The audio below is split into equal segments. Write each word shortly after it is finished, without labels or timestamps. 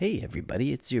Hey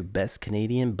everybody, it's your best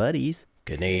Canadian buddies,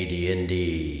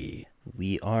 CanaDND.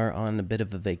 We are on a bit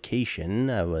of a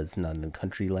vacation. I was not in the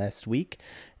country last week,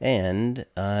 and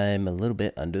I'm a little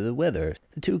bit under the weather.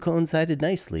 The two coincided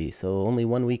nicely, so only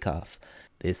 1 week off.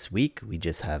 This week, we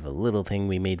just have a little thing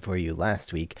we made for you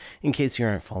last week, in case you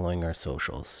aren't following our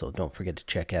socials, so don't forget to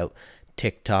check out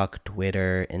TikTok,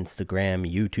 Twitter, Instagram,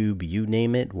 YouTube, you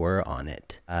name it, we're on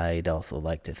it. I'd also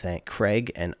like to thank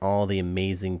Craig and all the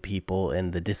amazing people in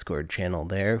the Discord channel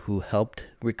there who helped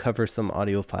recover some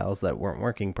audio files that weren't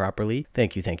working properly.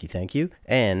 Thank you.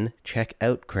 And check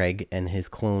out Craig and his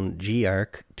clone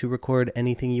G-Arc to record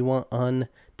anything you want on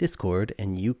Discord,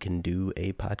 and you can do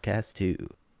a podcast too.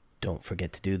 Don't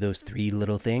forget to do those 3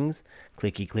 little things.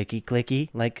 Clicky,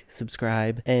 like,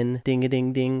 subscribe, and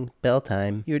ding-a-ding-ding, bell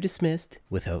time. You're dismissed.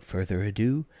 Without further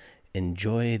ado,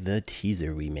 enjoy the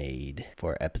teaser we made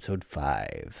for episode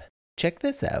 5. Check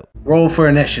this out. Roll for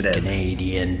initiative.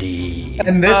 CanaDND.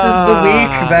 And this is the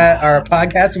week that our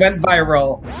podcast went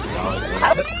viral.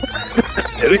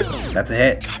 That's a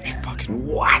hit. God, you fucking...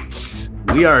 What?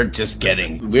 We are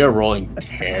rolling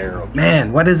terrible.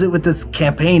 Man, what is it with this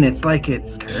campaign? It's like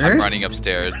it's cursed. I'm running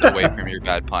upstairs away from your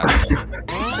bad puns.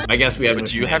 I guess we have no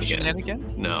Do you have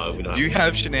shenanigans? No, we don't. Do you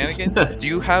have shenanigans? Do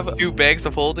you have 2 bags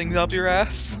of holding up your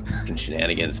ass? Fucking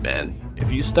shenanigans, man.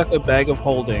 If you stuck a bag of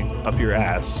holding up your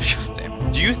ass, God damn.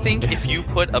 Do you think if you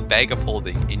put a bag of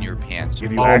holding in your pants,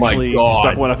 if you actually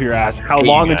stuck one up your ass, how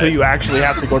long until you actually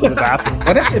have to go to the bathroom?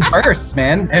 What if it bursts,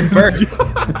 man? It bursts.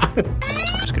 I'm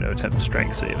just gonna attempt a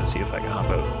strength save and see if I can hop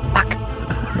out.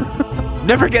 Fuck!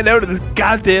 Never get out of this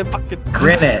goddamn fucking...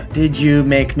 Grin it. Did you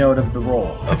make note of the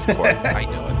roll? of course, I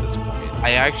know at this point.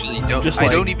 I actually don't. I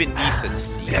don't even need to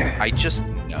see it. I just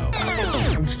know.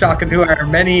 I'm just talking to our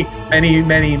many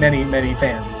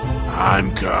fans.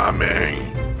 I'm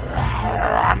coming.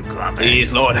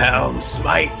 Please, Lord Helm,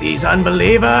 smite these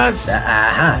unbelievers.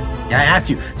 Yeah, I asked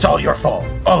you. It's all your fault.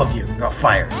 All of you. You're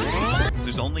fired.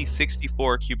 There's only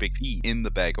 64 cubic feet in the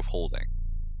bag of holding.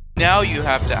 Now you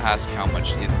have to ask how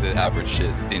much is the average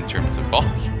shit in terms of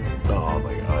volume. Oh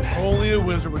my god. Only a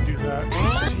wizard would do that.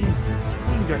 Jesus,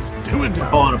 what are you guys doing down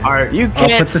Falling apart. You I'll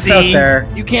can't put this see. out there.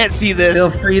 You can't see this.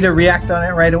 Feel free to react on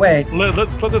it right away.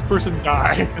 Let's let this person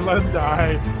die. Let him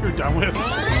die. You're done with.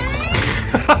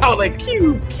 Oh, like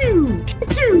pew.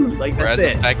 Like We're that's as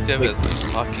it. effective as the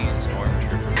fucking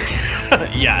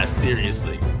stormtroopers. Yeah,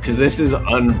 seriously. Because this is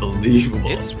unbelievable.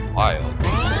 It's wild.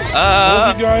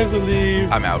 Both you guys will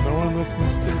leave. I'm out. No one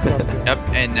listens to the podcast. Yep,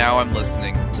 and now I'm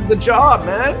listening. This is the job,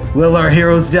 man. Will our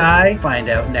heroes die? Find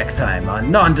out next time on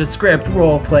Nondescript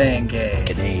Role-Playing Game.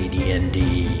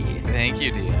 CanaDND. Thank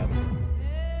you, DM.